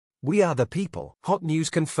We are the people. Hot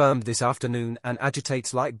news confirmed this afternoon and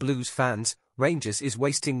agitates light blues fans. Rangers is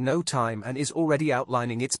wasting no time and is already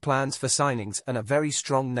outlining its plans for signings, and a very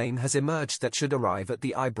strong name has emerged that should arrive at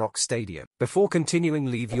the Ibrox Stadium. Before continuing,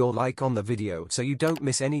 leave your like on the video so you don't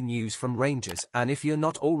miss any news from Rangers, and if you're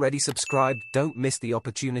not already subscribed, don't miss the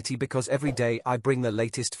opportunity because every day I bring the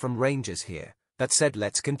latest from Rangers here. That said,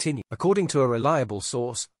 let's continue. According to a reliable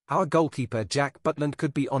source, our goalkeeper Jack Butland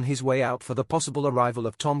could be on his way out for the possible arrival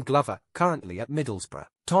of Tom Glover, currently at Middlesbrough.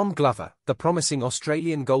 Tom Glover, the promising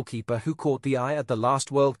Australian goalkeeper who caught the eye at the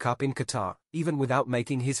last World Cup in Qatar, even without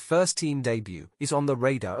making his first team debut, is on the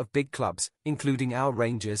radar of big clubs, including our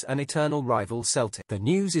Rangers and eternal rival Celtic. The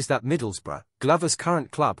news is that Middlesbrough, Glover's current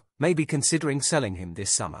club, may be considering selling him this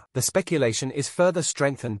summer. The speculation is further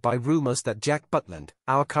strengthened by rumours that Jack Butland,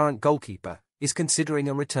 our current goalkeeper, is considering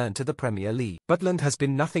a return to the Premier League. Butland has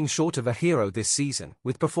been nothing short of a hero this season,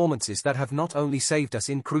 with performances that have not only saved us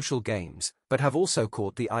in crucial games, but have also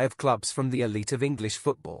caught the eye of clubs from the elite of English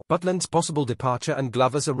football. Butland's possible departure and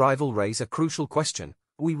Glover's arrival raise a crucial question: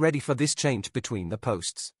 are we ready for this change between the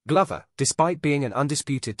posts? Glover, despite being an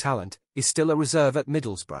undisputed talent, is still a reserve at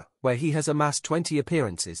Middlesbrough, where he has amassed 20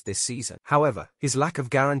 appearances this season. However, his lack of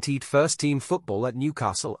guaranteed first-team football at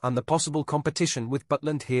Newcastle and the possible competition with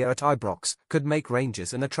Butland here at Ibrox could make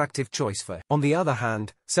Rangers an attractive choice for him. On the other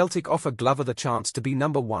hand, Celtic offer Glover the chance to be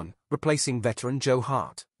number one, replacing veteran Joe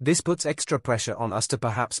Hart. This puts extra pressure on us to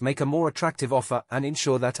perhaps make a more attractive offer and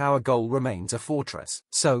ensure that our goal remains a fortress.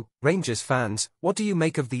 So, Rangers fans, what do you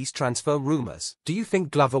make of these transfer rumours? Do you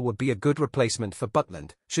think Glover would be a good replacement for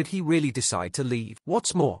Butland, should he really decide to leave?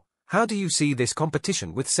 What's more, how do you see this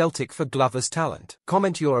competition with Celtic for Glover's talent?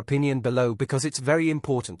 Comment your opinion below because it's very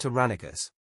important to Rangers.